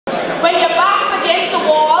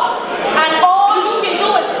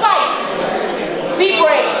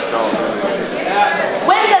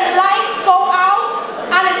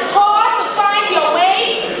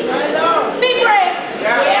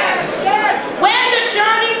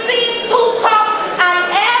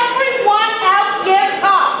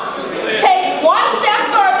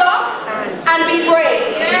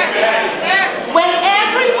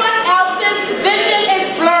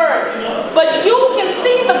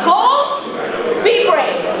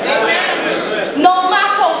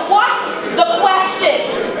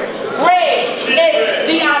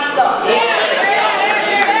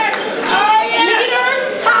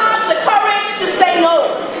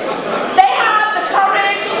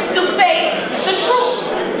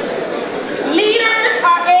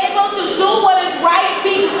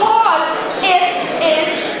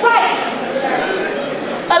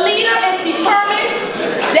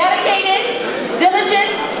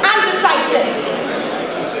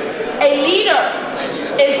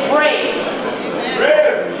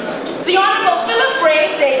The Honorable Phillip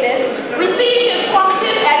received his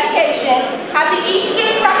formative education at the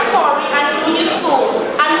Eastern Preparatory and Junior School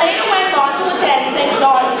and later went on to attend St.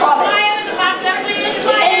 John's College.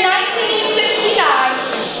 In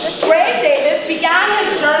 1969, Brave Davis began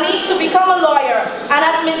his journey to become a lawyer and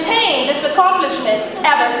has maintained this accomplishment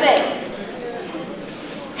ever since.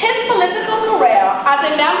 His political career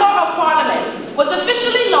as a member of Parliament was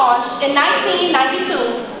officially launched in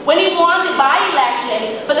 1992 when he won the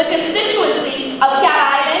by-election for the constituency of Cat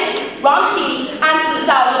Island, Rumpke, and San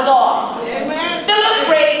Salvador. Phillip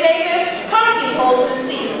Brave Davis currently holds the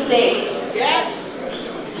seat today.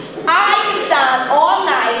 I can stand all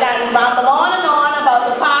night and ramble on and on about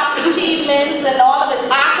the past achievements and all of his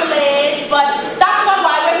accolades, but that's not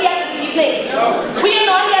why we're here this evening. We are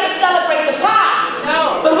not here to celebrate the past,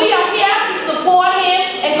 but we are here to support him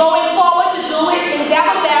and going forward to do his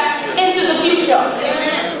endeavor best into the future.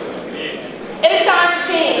 It is time for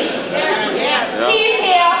change. He is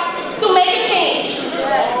here to make a change.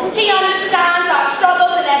 He understands our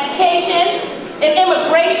struggles in education, in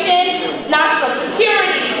immigration, national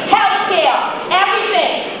security, healthcare,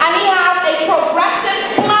 everything, and he has a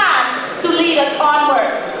progressive plan to lead us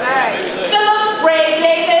onward. Phillip Brave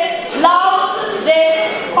Davis loves this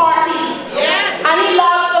party, and he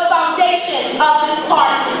loves the foundation of this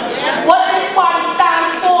party. What this party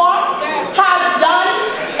stands for, has done,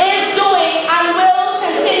 is doing, and will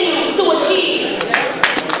continue to achieve.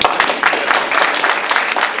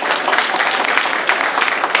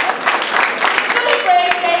 Phillip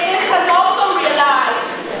Brave Davis has also realized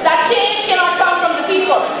that change cannot come from the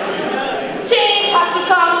people. Change has to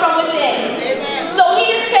come from within. So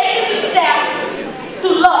he has taken the step to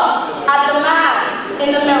look at the man in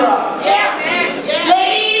the mirror.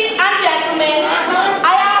 Ladies and gentlemen,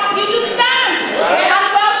 I ask you to stand and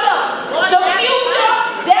welcome the future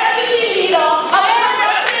Deputy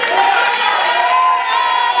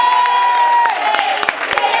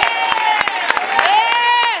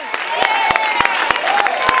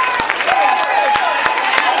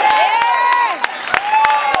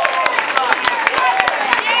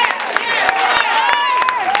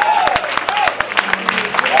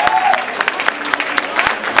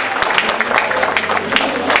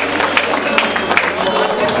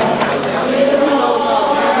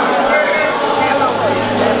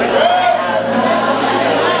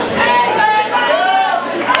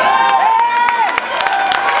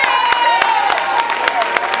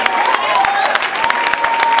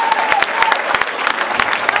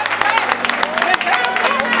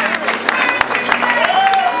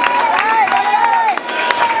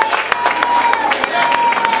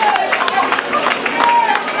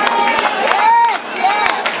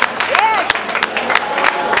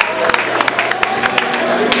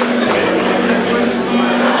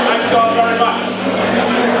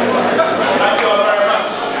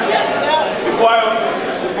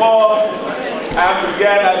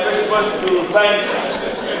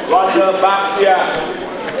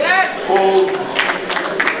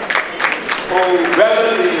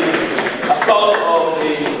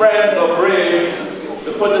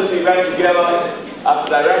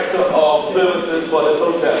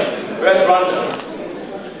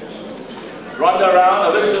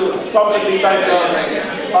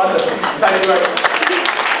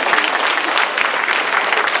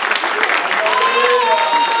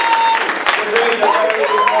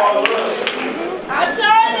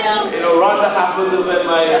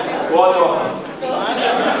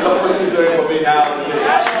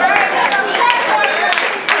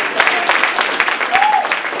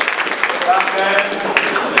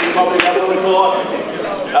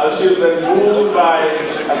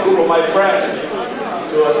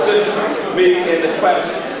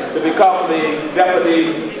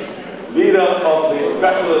Leader of the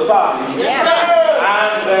Progressive Party, and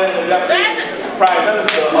then the Deputy Prime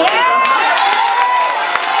Minister.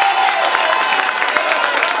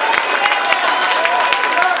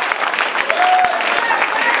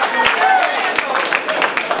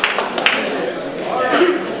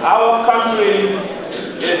 Our country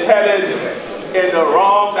is headed in the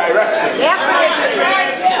wrong direction,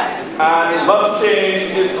 and it must change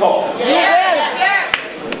its course.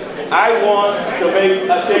 I want to make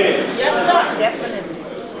a change.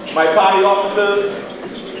 My party officers,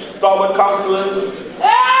 stalwart councillors,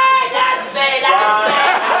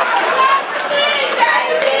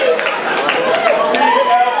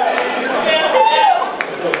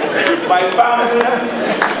 my family,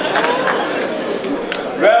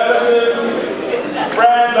 relatives,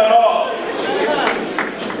 friends, and all.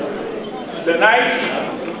 Tonight,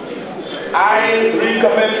 I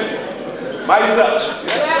recommit myself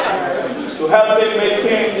to helping make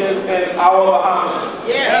changes in our Bahamas.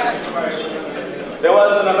 There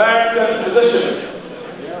was an American physician,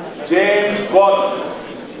 James Gordon,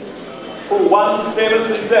 who once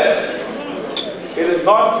famously said, "It is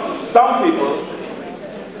not some people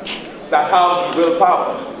that have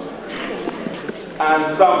willpower,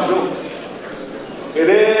 and some don't. It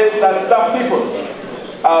is that some people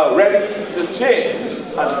are ready to change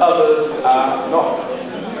and others are not."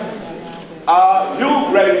 Are you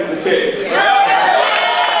ready to change?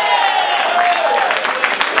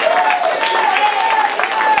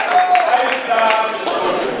 I start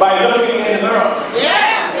by looking in the mirror.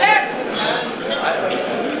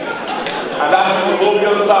 And that's the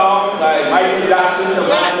proverbial song by Michael Jackson, "The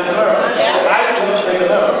Man in the Mirror." I look in the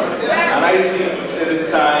mirror and I see it is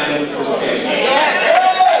time to change.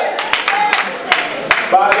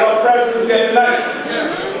 By your presence here tonight,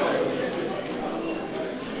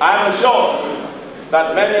 I'm assured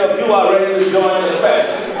that many of you are ready to join the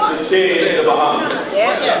quest to change the Bahamas.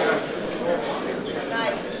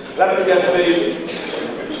 Let me just say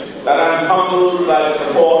that I'm humbled by the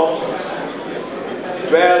support,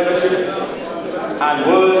 well wishes, and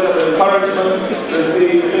words of encouragement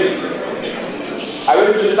received today. I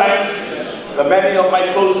wish to thank the many of my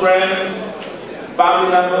close friends, family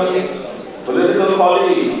members, political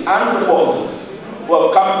colleagues, and supporters who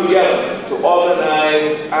have come together to organize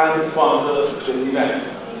and sponsor this event.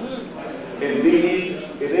 Indeed,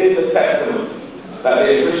 it is a testament that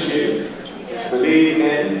they appreciate, believe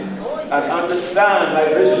in, and understand my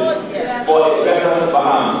vision for a better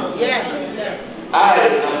Bahamas. I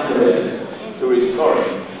am committed to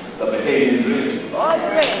restoring the Bahamian dream.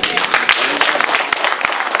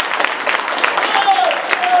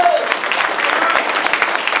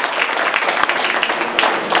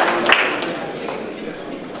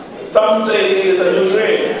 Some say it is a new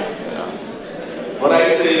dream, but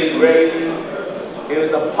I say really it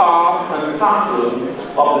is a part and parcel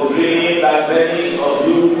of the dream that many of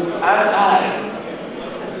you and I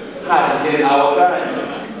had in our time.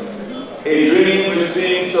 A dream which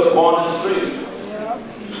seems to have gone astray.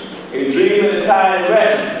 A dream in a time when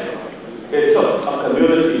it took a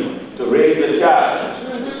community to raise a child,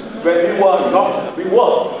 when we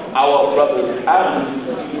were our brothers and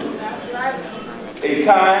sisters. A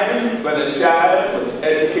time when a child was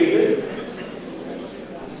educated,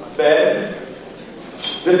 fed,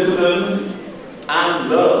 disciplined,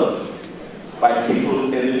 and loved by people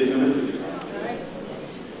in the community.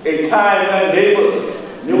 A time when neighbors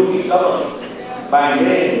knew each other by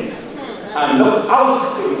name and looked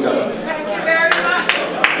out for each other. Thank you very much.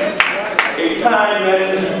 A time when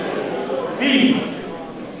thief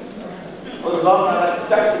was not an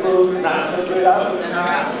acceptable national trade item.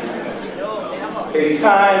 A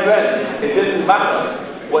time when it didn't matter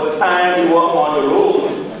what time we were on the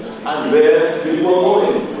road and where we were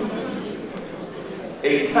going.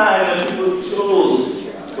 A time when people chose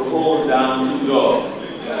to hold down two jobs.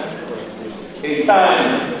 A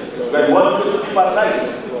time when one could sleep at night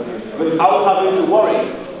without having to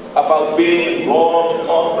worry about being robbed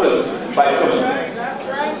or hurt by criminals.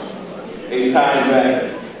 A time when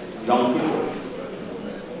young people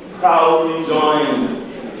proudly joined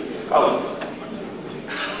scouts,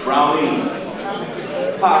 brownies,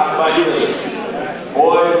 pathfinders,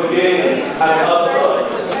 boys brigades, and others,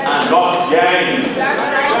 and not gangs.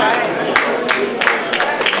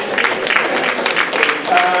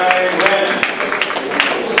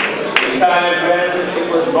 A time when it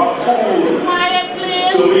was not cool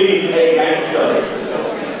to be a gangster.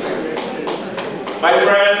 My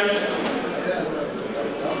friends,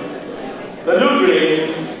 the new dream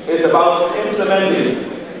is about implementing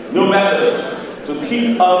new methods to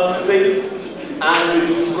keep us safe and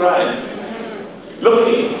reduce crime.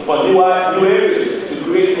 Looking for new areas to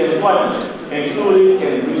create employment, including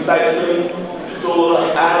in recycling, solar,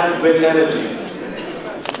 and wind energy.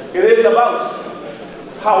 It is about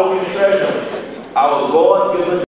how we treasure our God-given